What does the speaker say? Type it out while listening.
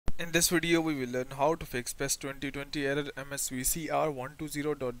In this video, we will learn how to fix PES 2020 error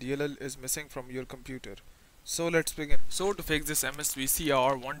msvcr120.dll is missing from your computer. So let's begin. So to fix this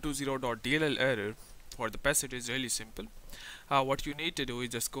msvcr120.dll error for the PES, it is really simple. What you need to do is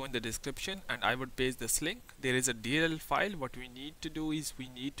just go in the description and I would paste this link. There is a DLL file. What we need to do is we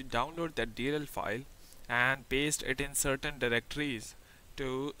need to download that DLL file and paste it in certain directories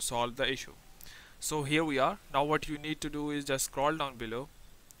to solve the issue. So here we are. Now what you need to do is just scroll down below.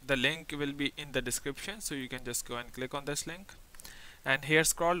 The link will be in the description, so you can just go and click on this link, and here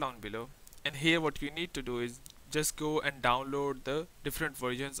scroll down below, and here what you need to do is just go and download the different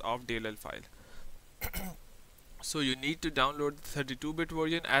versions of DLL file. So you need to download the 32-bit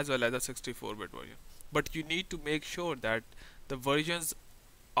version as well as the 64-bit version, but you need to make sure that the versions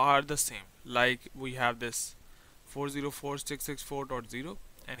are the same. Like we have this 404.664.0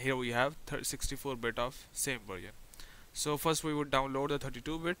 and here we have 64-bit of same version. So first we would download the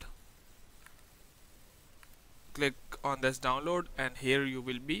 32-bit. Click on this download and here you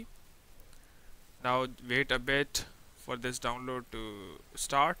will be. Now wait a bit for this download to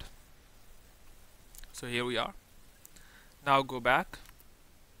start. So here we are. Now go back.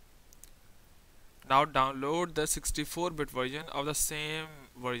 Now download the 64-bit version of the same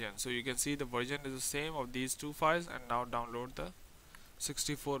version. So you can see the version is the same of these two files, and now download the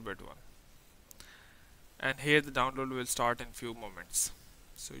 64-bit one. And here the download will start in few moments,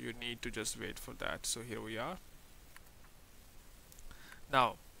 so you need to just wait for that. So here we are.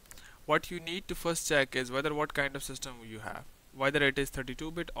 Now what you need to first check is whether what kind of system you have, whether it is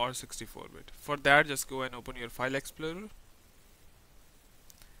 32-bit or 64-bit. For that, just go and open your file explorer,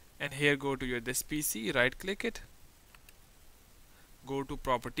 and here go to your this PC, right click it, go to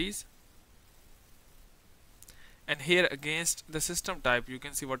properties, and here against the system type you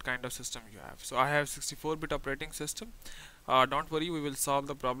can see what kind of system you have. So I have 64-bit operating system. Don't worry, we will solve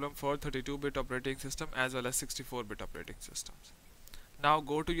the problem for 32-bit operating system as well as 64-bit operating systems. Now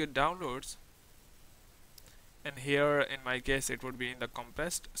go to your downloads, and here in my case it would be in the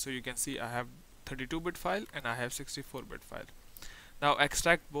compressed, so you can see I have 32-bit file and I have 64-bit file. Now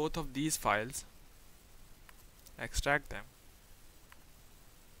extract both of these files, extract them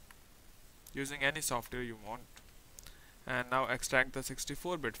using any software you want, and now extract the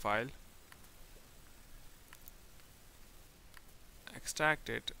 64-bit file, extract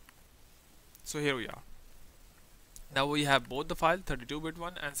it. So here we are. Now we have both the file, 32-bit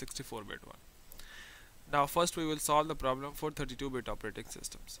one and 64-bit one. Now first we will solve the problem for 32-bit operating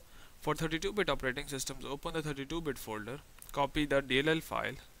systems. For 32-bit operating systems, open the 32-bit folder, copy the DLL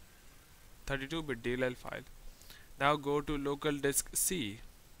file, 32-bit DLL file. Now go to local disk C,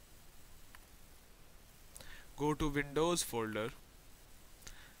 go to Windows folder,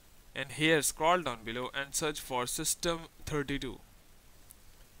 and here scroll down below and search for system32.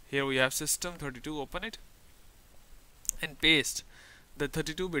 Here we have system32, open it and paste the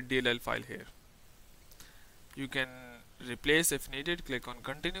 32-bit DLL file here. You can replace if needed, click on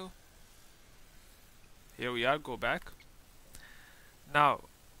continue. Here we are, go back. Now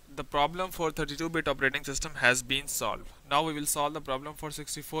the problem for 32-bit operating system has been solved. Now we will solve the problem for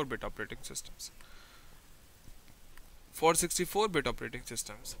 64-bit operating systems. For 64-bit operating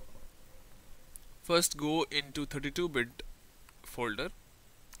systems, first go into 32-bit folder,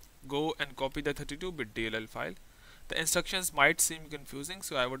 go and copy the 32-bit DLL file. The instructions might seem confusing,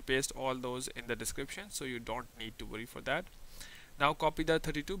 so I would paste all those in the description, so you don't need to worry for that. Now copy the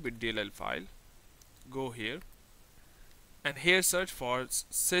 32-bit DLL file, go here, and here search for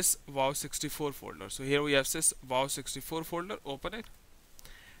syswow64 folder. So here we have syswow64 folder, open it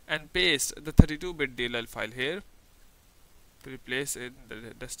and paste the 32-bit DLL file here. Replace in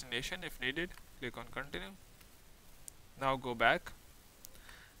the destination if needed, click on continue. Now go back.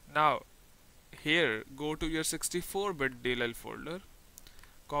 Now here go to your 64-bit DLL folder,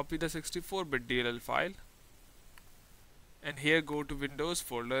 copy the 64-bit DLL file, and here go to Windows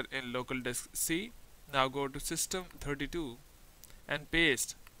folder in local disk C. Now go to system32 and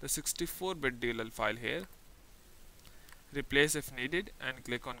paste the 64-bit DLL file here, replace if needed, and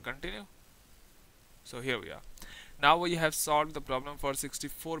click on continue. So here we are. Now we have solved the problem for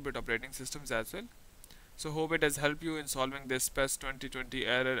 64-bit operating systems as well. So hope it has helped you in solving this PES 2020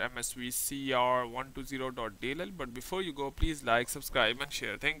 error msvcr120.dll. But before you go, please like, subscribe and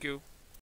share. Thank you.